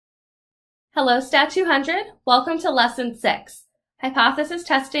Hello, Stat 200. Welcome to Lesson 6, Hypothesis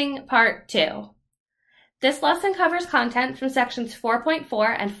Testing Part 2. This lesson covers content from sections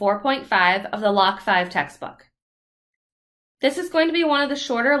 4.4 and 4.5 of the Lock 5 textbook. This is going to be one of the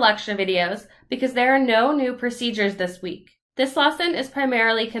shorter lecture videos because there are no new procedures this week. This lesson is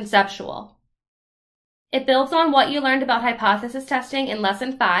primarily conceptual. It builds on what you learned about hypothesis testing in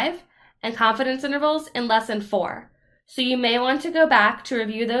Lesson 5 and confidence intervals in Lesson 4. So you may want to go back to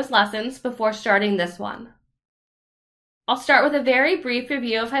review those lessons before starting this one. I'll start with a very brief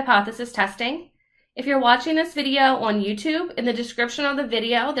review of hypothesis testing. If you're watching this video on YouTube, in the description of the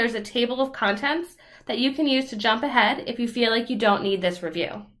video, there's a table of contents that you can use to jump ahead if you feel like you don't need this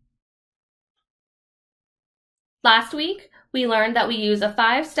review. Last week, we learned that we use a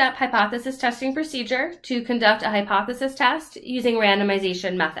 5-step hypothesis testing procedure to conduct a hypothesis test using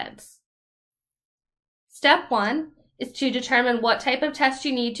randomization methods. Step 1 is to determine what type of test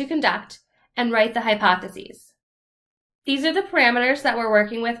you need to conduct and write the hypotheses. These are the parameters that we're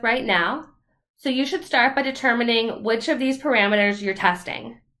working with right now, so you should start by determining which of these parameters you're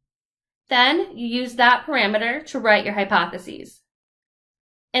testing. Then you use that parameter to write your hypotheses.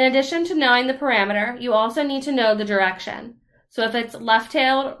 In addition to knowing the parameter, you also need to know the direction, so if it's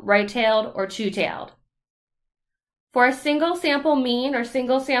left-tailed, right-tailed, or two-tailed. For a single sample mean or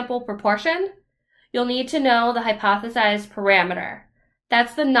single sample proportion, you'll need to know the hypothesized parameter.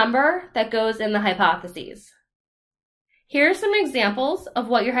 That's the number that goes in the hypotheses. Here are some examples of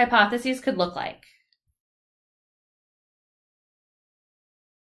what your hypotheses could look like.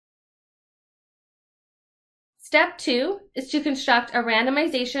 Step 2 is to construct a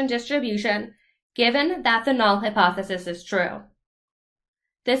randomization distribution given that the null hypothesis is true.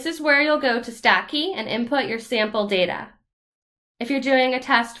 This is where you'll go to StatKey and input your sample data. If you're doing a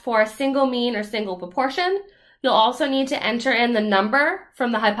test for a single mean or single proportion, you'll also need to enter in the number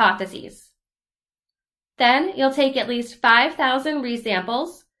from the hypotheses. Then you'll take at least 5,000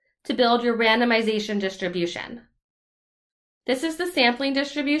 resamples to build your randomization distribution. This is the sampling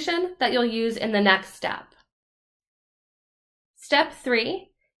distribution that you'll use in the next step. Step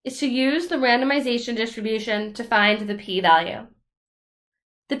 3 is to use the randomization distribution to find the p-value.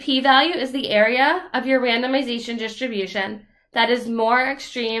 The p-value is the area of your randomization distribution that is more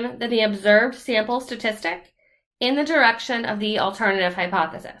extreme than the observed sample statistic in the direction of the alternative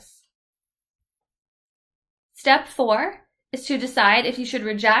hypothesis. Step 4 is to decide if you should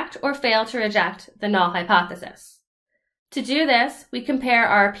reject or fail to reject the null hypothesis. To do this, we compare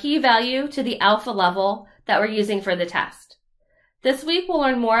our p-value to the alpha level that we're using for the test. This week we'll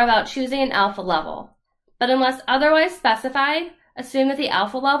learn more about choosing an alpha level, but unless otherwise specified, assume that the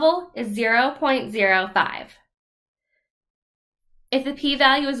alpha level is 0.05. If the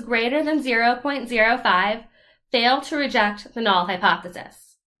p-value is greater than 0.05, fail to reject the null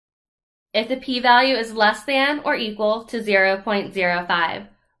hypothesis. If the p-value is less than or equal to 0.05,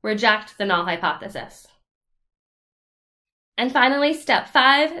 reject the null hypothesis. And finally, step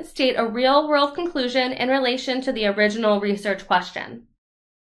 5, state a real-world conclusion in relation to the original research question.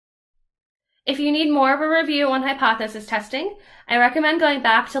 If you need more of a review on hypothesis testing, I recommend going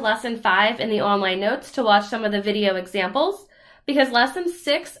back to Lesson 5 in the online notes to watch some of the video examples, because Lesson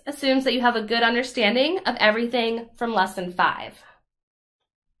 6 assumes that you have a good understanding of everything from Lesson 5.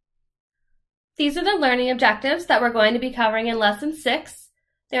 These are the learning objectives that we're going to be covering in Lesson 6.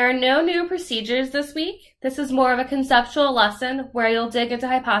 There are no new procedures this week. This is more of a conceptual lesson where you'll dig into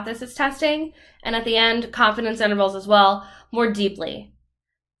hypothesis testing and at the end, confidence intervals as well, more deeply.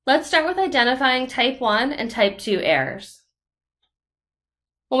 Let's start with identifying Type 1 and Type 2 errors.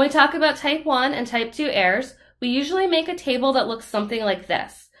 When we talk about Type 1 and Type 2 errors, we usually make a table that looks something like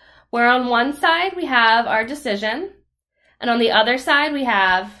this, where on one side we have our decision, and on the other side we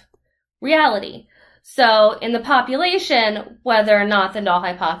have reality. So in the population, whether or not the null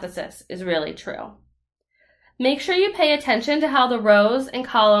hypothesis is really true. Make sure you pay attention to how the rows and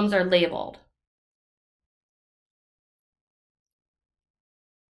columns are labeled.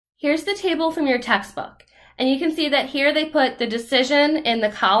 Here's the table from your textbook, and you can see that here they put the decision in the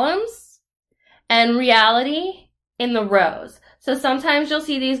columns and reality in the rows. So sometimes you'll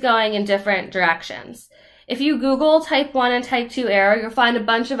see these going in different directions. If you Google Type 1 and Type 2 error, you'll find a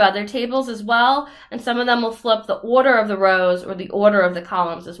bunch of other tables as well, and some of them will flip the order of the rows or the order of the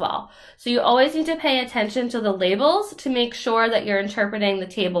columns as well. So you always need to pay attention to the labels to make sure that you're interpreting the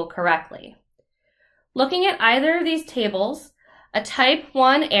table correctly. Looking at either of these tables, a Type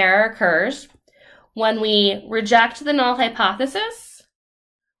 1 error occurs when we reject the null hypothesis,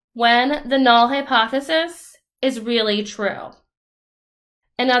 when the null hypothesis is really true.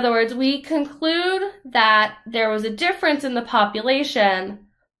 In other words, we conclude that there was a difference in the population,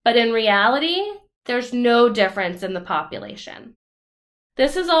 but in reality, there's no difference in the population.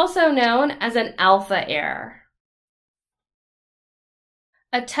 This is also known as an alpha error.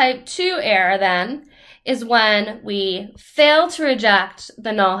 A type 2 error, then, is when we fail to reject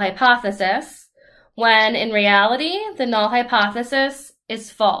the null hypothesis, when in reality, the null hypothesis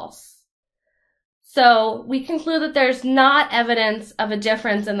is false. So we conclude that there's not evidence of a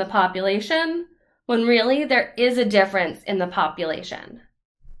difference in the population, when really there is a difference in the population.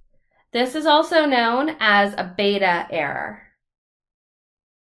 This is also known as a beta error.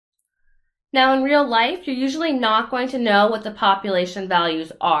 Now, in real life, you're usually not going to know what the population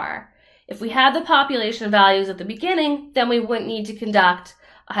values are. If we had the population values at the beginning, then we wouldn't need to conduct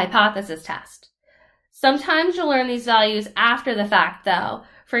a hypothesis test. Sometimes you'll learn these values after the fact, though.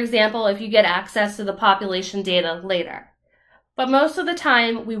 For example, if you get access to the population data later. But most of the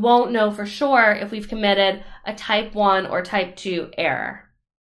time, we won't know for sure if we've committed a type 1 or type 2 error.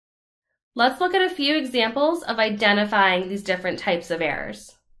 Let's look at a few examples of identifying these different types of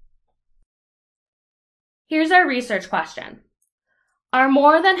errors. Here's our research question. Are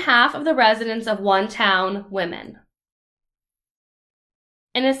more than half of the residents of one town women?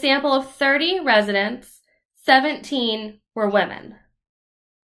 In a sample of 30 residents, 17 were women.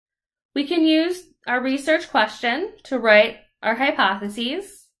 We can use our research question to write our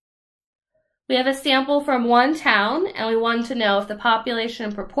hypotheses. We have a sample from one town, and we want to know if the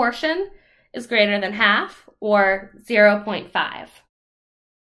population proportion is greater than half, or 0.5.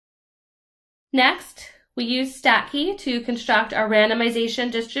 Next, we use StatKey to construct our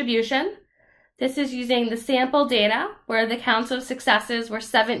randomization distribution. This is using the sample data, where the counts of successes were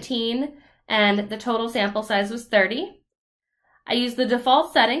 17 and the total sample size was 30. I use the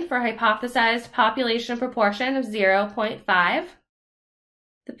default setting for hypothesized population proportion of 0.5.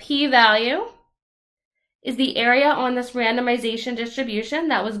 The p-value is the area on this randomization distribution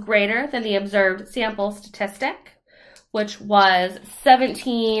that was greater than the observed sample statistic, which was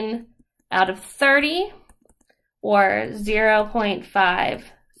 17 out of 30, or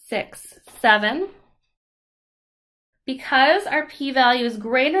 0.567. Because our p-value is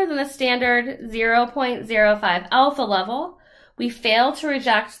greater than the standard 0.05 alpha level, we fail to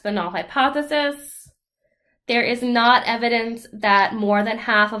reject the null hypothesis. There is not evidence that more than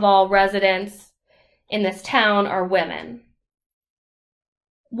half of all residents in this town are women.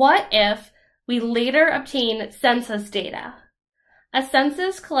 What if we later obtain census data? A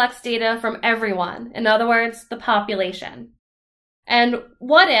census collects data from everyone, in other words, the population. And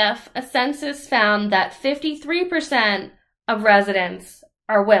what if a census found that 53% of residents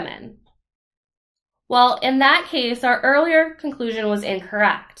are women? Well, in that case, our earlier conclusion was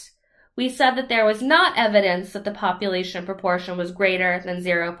incorrect. We said that there was not evidence that the population proportion was greater than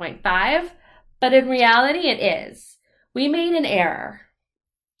 0.5, but in reality it is. We made an error.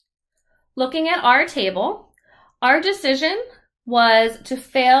 Looking at our table, our decision was to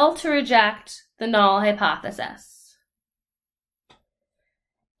fail to reject the null hypothesis.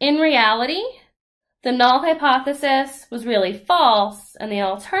 In reality, the null hypothesis was really false and the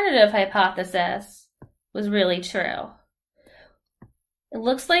alternative hypothesis was really true. It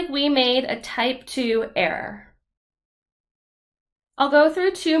looks like we made a type 2 error. I'll go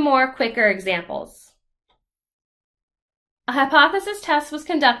through two more quicker examples. A hypothesis test was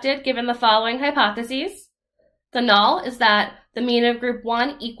conducted given the following hypotheses. The null is that the mean of group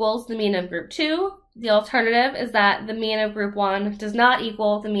 1 equals the mean of group 2. The alternative is that the mean of group 1 does not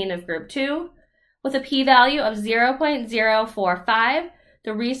equal the mean of group 2. With a p-value of 0.045,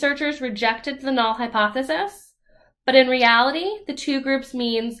 the researchers rejected the null hypothesis, but in reality, the two groups'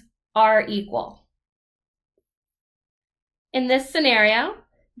 means are equal. In this scenario,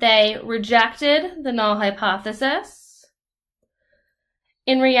 they rejected the null hypothesis.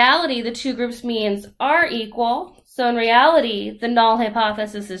 In reality, the two groups' means are equal, so in reality, the null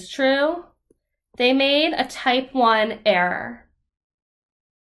hypothesis is true. They made a type 1 error.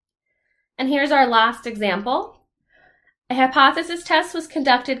 And here's our last example. A hypothesis test was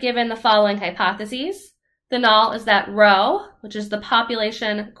conducted given the following hypotheses. The null is that rho, which is the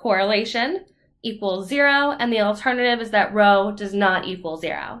population correlation, equals 0, and the alternative is that rho does not equal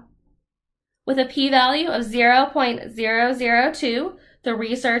 0. With a p-value of 0.002, the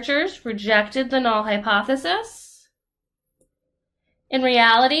researchers rejected the null hypothesis. In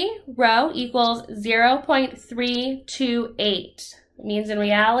reality, rho equals 0.328. It means in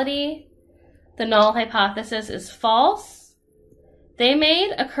reality, the null hypothesis is false. They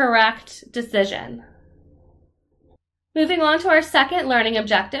made a correct decision. Moving on to our second learning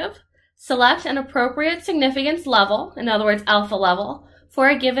objective, select an appropriate significance level, in other words, alpha level, for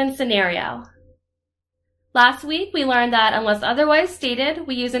a given scenario. Last week, we learned that unless otherwise stated,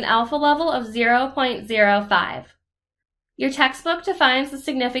 we use an alpha level of 0.05. Your textbook defines the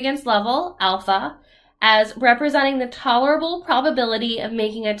significance level, alpha, as representing the tolerable probability of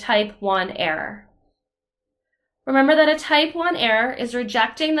making a type 1 error. Remember that a type 1 error is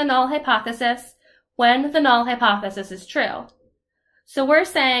rejecting the null hypothesis when the null hypothesis is true. So we're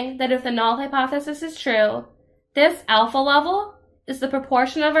saying that if the null hypothesis is true, this alpha level is the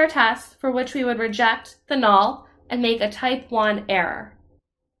proportion of our test for which we would reject the null and make a type 1 error.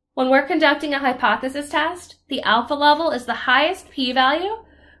 When we're conducting a hypothesis test, the alpha level is the highest p-value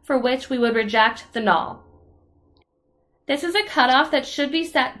for which we would reject the null. This is a cutoff that should be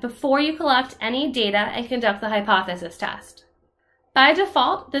set before you collect any data and conduct the hypothesis test. By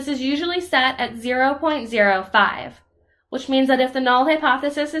default, this is usually set at 0.05, which means that if the null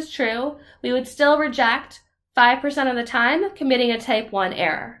hypothesis is true, we would still reject 5% of the time, committing a type 1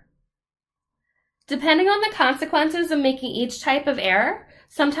 error. Depending on the consequences of making each type of error,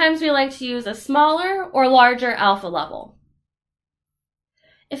 sometimes we like to use a smaller or larger alpha level.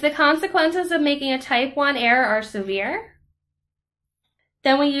 If the consequences of making a type 1 error are severe,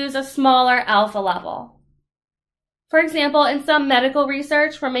 then we use a smaller alpha level. For example, in some medical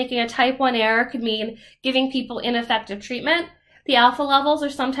research where making a type 1 error could mean giving people ineffective treatment, the alpha levels are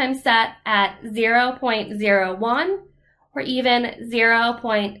sometimes set at 0.01 or even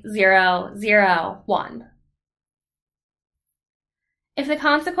 0.001. If the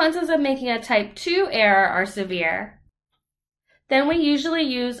consequences of making a type 2 error are severe, then we usually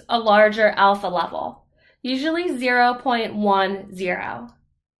use a larger alpha level, usually 0.10.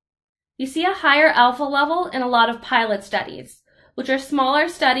 You see a higher alpha level in a lot of pilot studies, which are smaller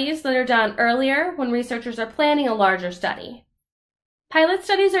studies that are done earlier when researchers are planning a larger study. Pilot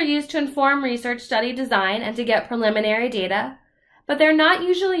studies are used to inform research study design and to get preliminary data, but they're not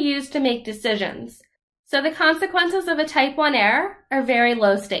usually used to make decisions, so the consequences of a type 1 error are very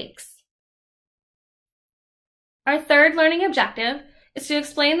low stakes. Our third learning objective is to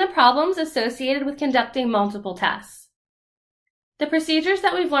explain the problems associated with conducting multiple tests. The procedures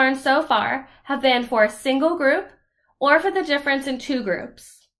that we've learned so far have been for a single group or for the difference in two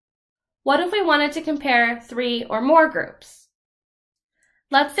groups. What if we wanted to compare 3 or more groups?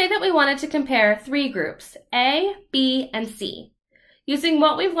 Let's say that we wanted to compare 3 groups, A, B, and C. Using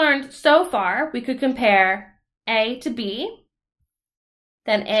what we've learned so far, we could compare A to B,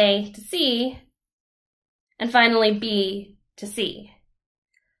 then A to C, and finally B to C.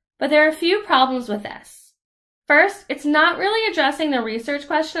 But there are a few problems with this. First, it's not really addressing the research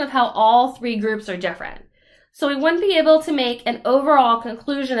question of how all 3 groups are different. So we wouldn't be able to make an overall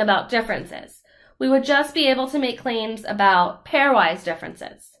conclusion about differences. We would just be able to make claims about pairwise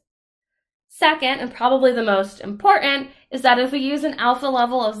differences. Second, and probably the most important, is that if we use an alpha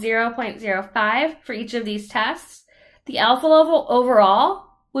level of 0.05 for each of these tests, the alpha level overall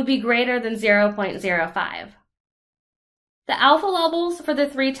would be greater than 0.05. The alpha levels for the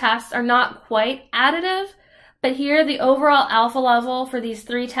 3 tests are not quite additive, but here the overall alpha level for these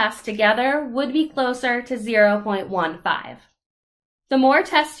 3 tests together would be closer to 0.15. The more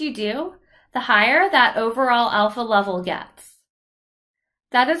tests you do, the higher that overall alpha level gets.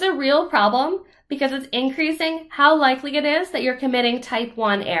 That is a real problem because it's increasing how likely it is that you're committing type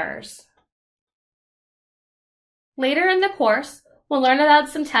 1 errors. Later in the course, we'll learn about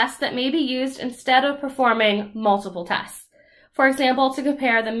some tests that may be used instead of performing multiple tests. For example, to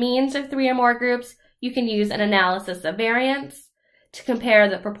compare the means of 3 or more groups, you can use an analysis of variance. To compare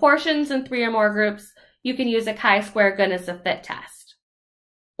the proportions in 3 or more groups, you can use a chi-square goodness of fit test.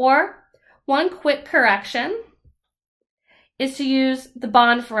 Or, one quick correction is to use the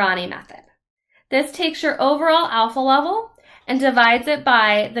Bonferroni method. This takes your overall alpha level and divides it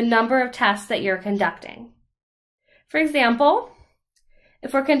by the number of tests that you're conducting. For example,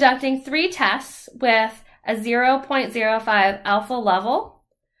 if we're conducting 3 tests with a 0.05 alpha level,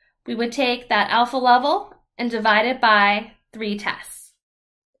 we would take that alpha level and divide it by 3 tests.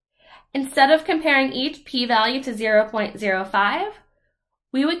 Instead of comparing each p-value to 0.05,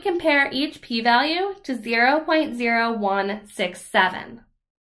 we would compare each p-value to 0.0167.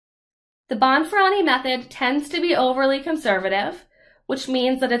 The Bonferroni method tends to be overly conservative, which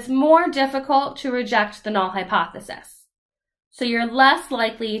means that it's more difficult to reject the null hypothesis. So you're less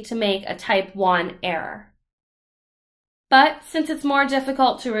likely to make a type 1 error. But since it's more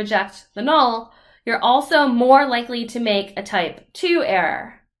difficult to reject the null, you're also more likely to make a type 2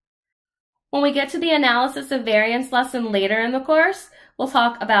 error. When we get to the analysis of variance lesson later in the course, we'll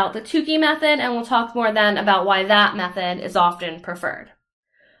talk about the Tukey method, and we'll talk more then about why that method is often preferred.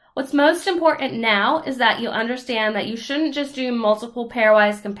 What's most important now is that you understand that you shouldn't just do multiple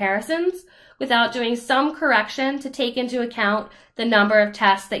pairwise comparisons without doing some correction to take into account the number of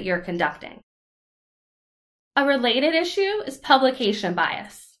tests that you're conducting. A related issue is publication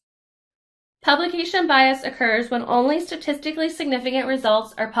bias. Publication bias occurs when only statistically significant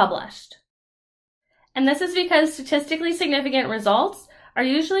results are published. And this is because statistically significant results are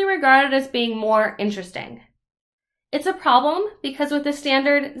usually regarded as being more interesting. It's a problem because with the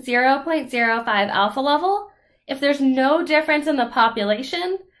standard 0.05 alpha level, if there's no difference in the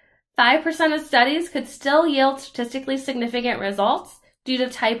population, 5% of studies could still yield statistically significant results due to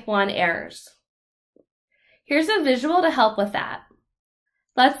type 1 errors. Here's a visual to help with that.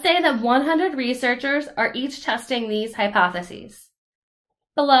 Let's say that 100 researchers are each testing these hypotheses.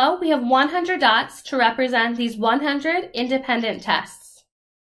 Below, we have 100 dots to represent these 100 independent tests.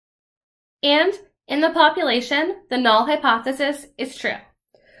 And in the population, the null hypothesis is true.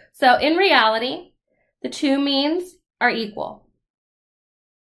 So in reality, the two means are equal.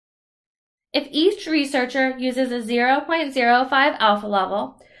 If each researcher uses a 0.05 alpha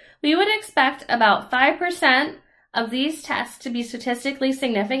level, we would expect about 5% of these tests to be statistically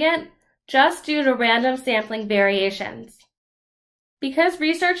significant just due to random sampling variations. Because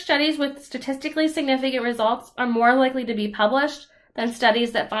research studies with statistically significant results are more likely to be published than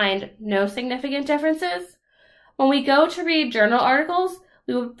studies that find no significant differences, when we go to read journal articles,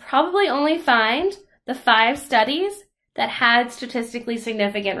 we would probably only find the 5 studies that had statistically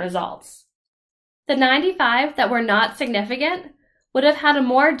significant results. The 95 that were not significant would have had a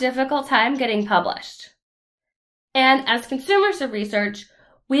more difficult time getting published. And as consumers of research,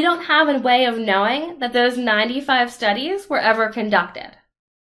 we don't have a way of knowing that those 95 studies were ever conducted.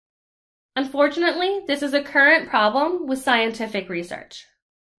 Unfortunately, this is a current problem with scientific research.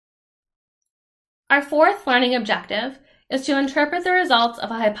 Our fourth learning objective is to interpret the results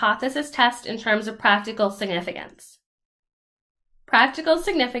of a hypothesis test in terms of practical significance. Practical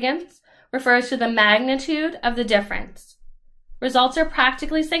significance refers to the magnitude of the difference. Results are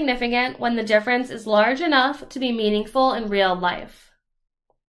practically significant when the difference is large enough to be meaningful in real life.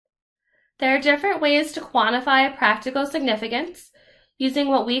 There are different ways to quantify practical significance using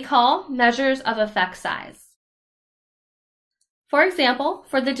what we call measures of effect size. For example,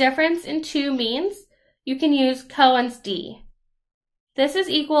 for the difference in two means, you can use Cohen's d. This is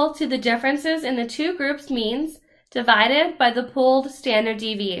equal to the differences in the two groups' means divided by the pooled standard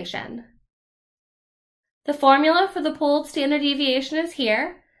deviation. The formula for the pooled standard deviation is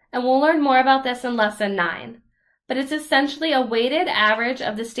here, and we'll learn more about this in Lesson 9, but it's essentially a weighted average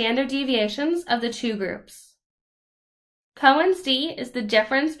of the standard deviations of the two groups. Cohen's d is the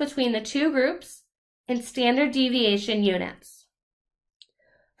difference between the two groups in standard deviation units.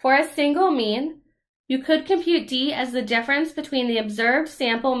 For a single mean, you could compute d as the difference between the observed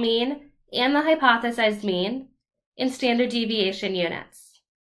sample mean and the hypothesized mean in standard deviation units.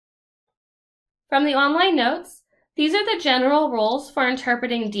 From the online notes, these are the general rules for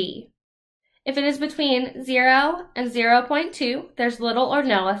interpreting d. If it is between 0 and 0.2, there's little or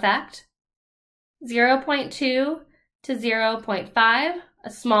no effect. 0.2 to 0.5, a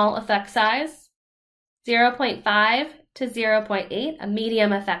small effect size. 0.5 to 0.8, a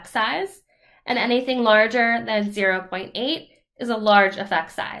medium effect size. And anything larger than 0.8 is a large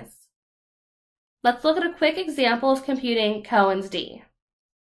effect size. Let's look at a quick example of computing Cohen's d.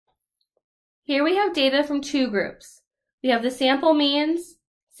 Here we have data from two groups. We have the sample means,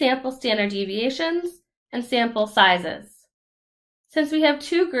 sample standard deviations, and sample sizes. Since we have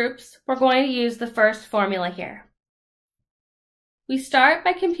two groups, we're going to use the first formula here. We start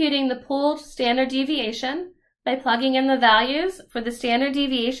by computing the pooled standard deviation by plugging in the values for the standard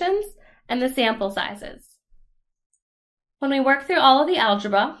deviations and the sample sizes. When we work through all of the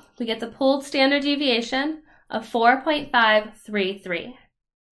algebra, we get the pooled standard deviation of 4.533.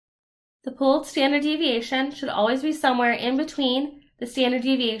 The pooled standard deviation should always be somewhere in between the standard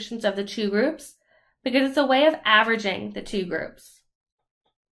deviations of the two groups because it's a way of averaging the two groups.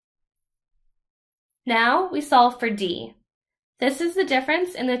 Now we solve for d. This is the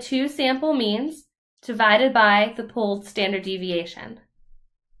difference in the two sample means divided by the pooled standard deviation.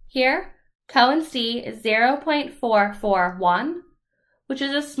 Here, Cohen's d is 0.441, which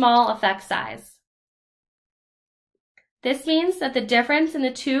is a small effect size. This means that the difference in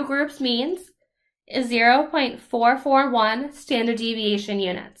the two groups' means is 0.441 standard deviation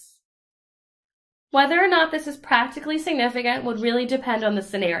units. Whether or not this is practically significant would really depend on the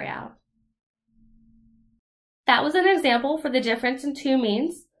scenario. That was an example for the difference in two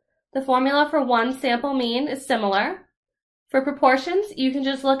means. The formula for one sample mean is similar. For proportions, you can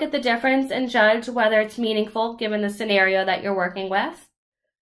just look at the difference and judge whether it's meaningful given the scenario that you're working with.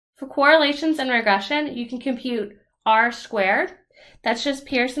 For correlations and regression, you can compute R squared. That's just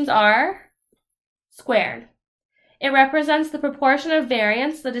Pearson's R squared. It represents the proportion of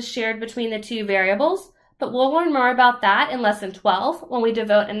variance that is shared between the two variables, but we'll learn more about that in Lesson 12 when we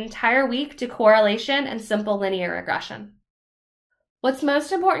devote an entire week to correlation and simple linear regression. What's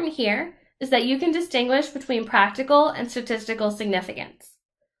most important here is that you can distinguish between practical and statistical significance,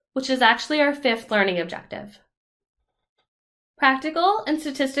 which is actually our 5th learning objective. Practical and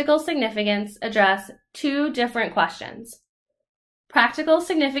statistical significance address 2 different questions. Practical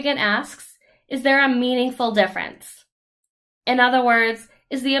significance asks, is there a meaningful difference? In other words,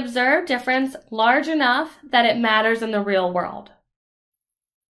 is the observed difference large enough that it matters in the real world?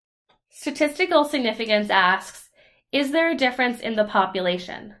 Statistical significance asks, is there a difference in the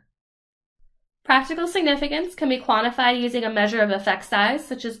population? Practical significance can be quantified using a measure of effect size,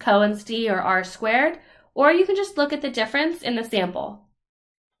 such as Cohen's d or r squared, or you can just look at the difference in the sample.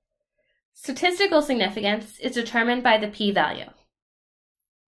 Statistical significance is determined by the p-value.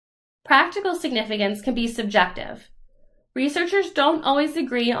 Practical significance can be subjective. Researchers don't always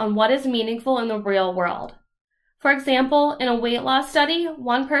agree on what is meaningful in the real world. For example, in a weight loss study,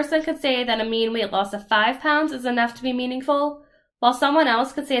 one person could say that a mean weight loss of 5 pounds is enough to be meaningful, while someone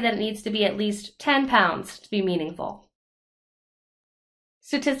else could say that it needs to be at least 10 pounds to be meaningful.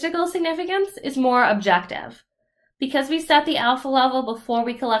 Statistical significance is more objective. Because we set the alpha level before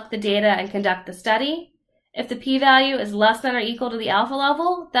we collect the data and conduct the study, if the p-value is less than or equal to the alpha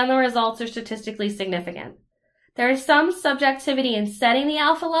level, then the results are statistically significant. There is some subjectivity in setting the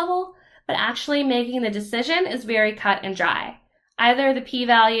alpha level, but actually making the decision is very cut and dry. Either the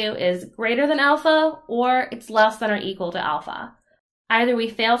p-value is greater than alpha or it's less than or equal to alpha. Either we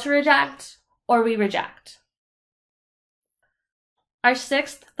fail to reject or we reject. Our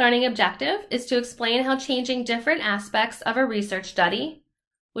 6th learning objective is to explain how changing different aspects of a research study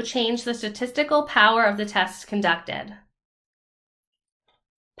will change the statistical power of the test conducted.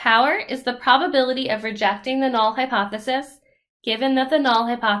 Power is the probability of rejecting the null hypothesis given that the null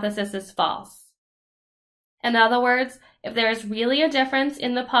hypothesis is false. In other words, if there is really a difference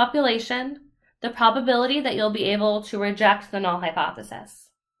in the population, the probability that you'll be able to reject the null hypothesis.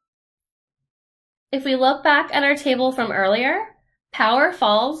 If we look back at our table from earlier, power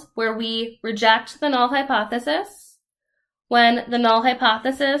falls where we reject the null hypothesis when the null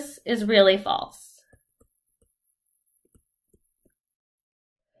hypothesis is really false.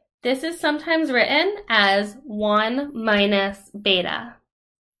 This is sometimes written as 1 minus beta.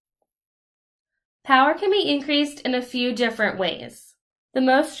 Power can be increased in a few different ways. The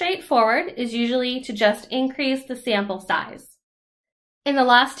most straightforward is usually to just increase the sample size. In the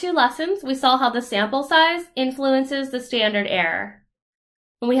last 2 lessons, we saw how the sample size influences the standard error.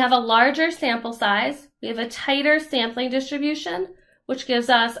 When we have a larger sample size, we have a tighter sampling distribution, which gives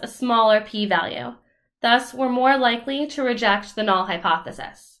us a smaller p-value. Thus, we're more likely to reject the null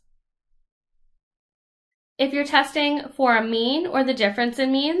hypothesis. If you're testing for a mean or the difference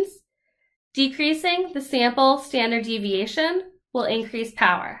in means, decreasing the sample standard deviation will increase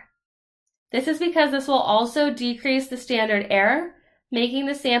power. This is because this will also decrease the standard error, making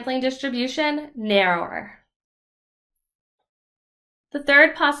the sampling distribution narrower. The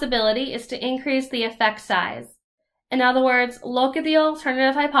 3rd possibility is to increase the effect size. In other words, look at the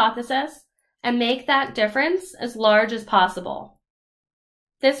alternative hypothesis and make that difference as large as possible.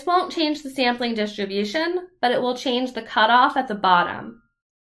 This won't change the sampling distribution, but it will change the cutoff at the bottom.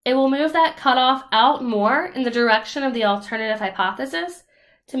 It will move that cutoff out more in the direction of the alternative hypothesis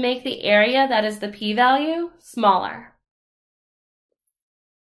to make the area that is the p-value smaller.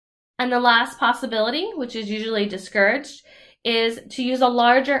 And the last possibility, which is usually discouraged, is to use a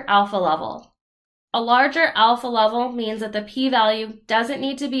larger alpha level. A larger alpha level means that the p-value doesn't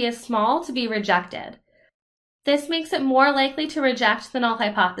need to be as small to be rejected. This makes it more likely to reject the null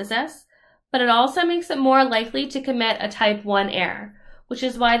hypothesis, but it also makes it more likely to commit a type 1 error, which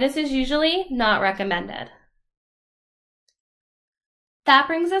is why this is usually not recommended. That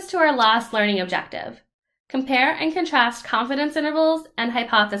brings us to our last learning objective. Compare and contrast confidence intervals and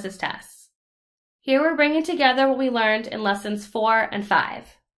hypothesis tests. Here we're bringing together what we learned in lessons 4 and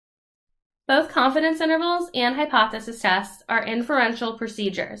 5. Both confidence intervals and hypothesis tests are inferential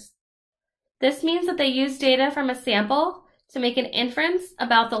procedures. This means that they use data from a sample to make an inference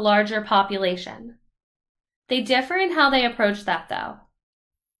about the larger population. They differ in how they approach that, though.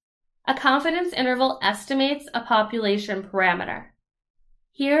 A confidence interval estimates a population parameter.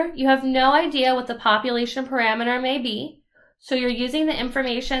 Here, you have no idea what the population parameter may be, so you're using the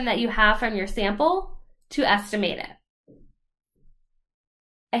information that you have from your sample to estimate it.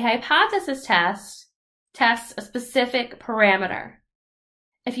 A hypothesis test tests a specific parameter.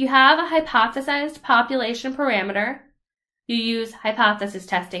 If you have a hypothesized population parameter, you use hypothesis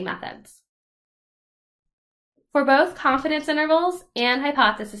testing methods. For both confidence intervals and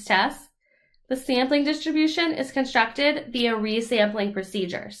hypothesis tests, the sampling distribution is constructed via resampling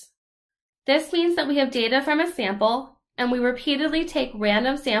procedures. This means that we have data from a sample and we repeatedly take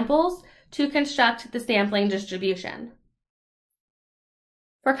random samples to construct the sampling distribution.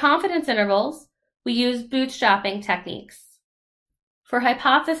 For confidence intervals, we use bootstrapping techniques. For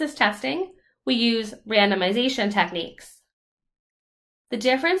hypothesis testing, we use randomization techniques. The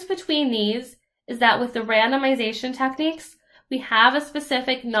difference between these is that with the randomization techniques, we have a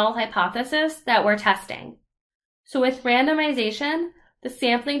specific null hypothesis that we're testing. So with randomization, the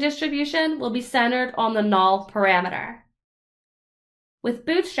sampling distribution will be centered on the null parameter. With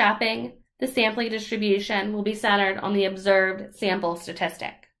bootstrapping, the sampling distribution will be centered on the observed sample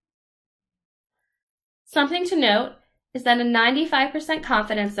statistic. Something to note is that a 95%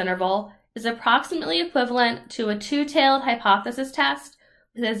 confidence interval is approximately equivalent to a two-tailed hypothesis test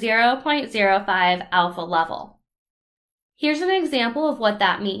with a 0.05 alpha level. Here's an example of what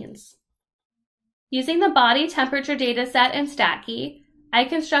that means. Using the body temperature dataset in StatKey, I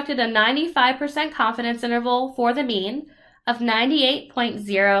constructed a 95% confidence interval for the mean of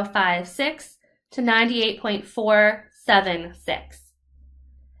 98.056 to 98.476.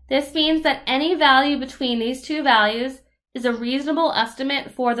 This means that any value between these two values is a reasonable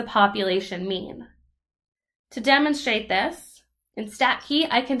estimate for the population mean. To demonstrate this, in StatKey,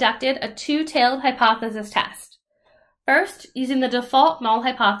 I conducted a two-tailed hypothesis test. First, using the default null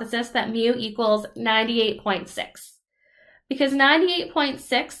hypothesis that mu equals 98.6. Because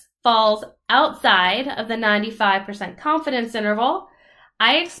 98.6 falls outside of the 95% confidence interval,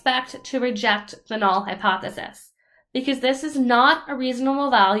 I expect to reject the null hypothesis, because this is not a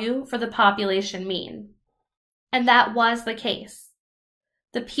reasonable value for the population mean. And that was the case.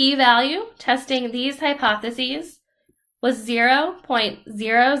 The p-value testing these hypotheses was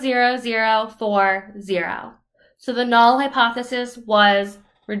 0.00040. So the null hypothesis was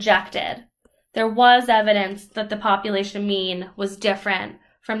rejected. There was evidence that the population mean was different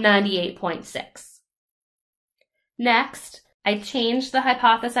from 98.6. Next, I changed the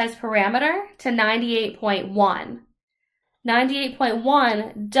hypothesized parameter to 98.1.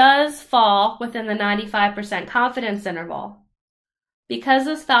 98.1 does fall within the 95% confidence interval. Because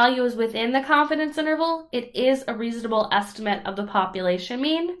this value is within the confidence interval, it is a reasonable estimate of the population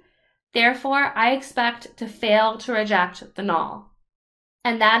mean. Therefore, I expect to fail to reject the null.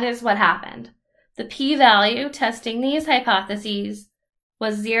 And that is what happened. The p-value testing these hypotheses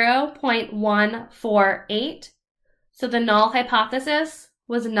was 0.148, so the null hypothesis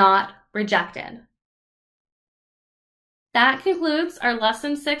was not rejected. That concludes our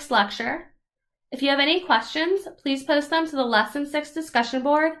Lesson 6 lecture. If you have any questions, please post them to the Lesson 6 discussion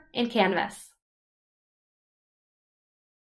board in Canvas.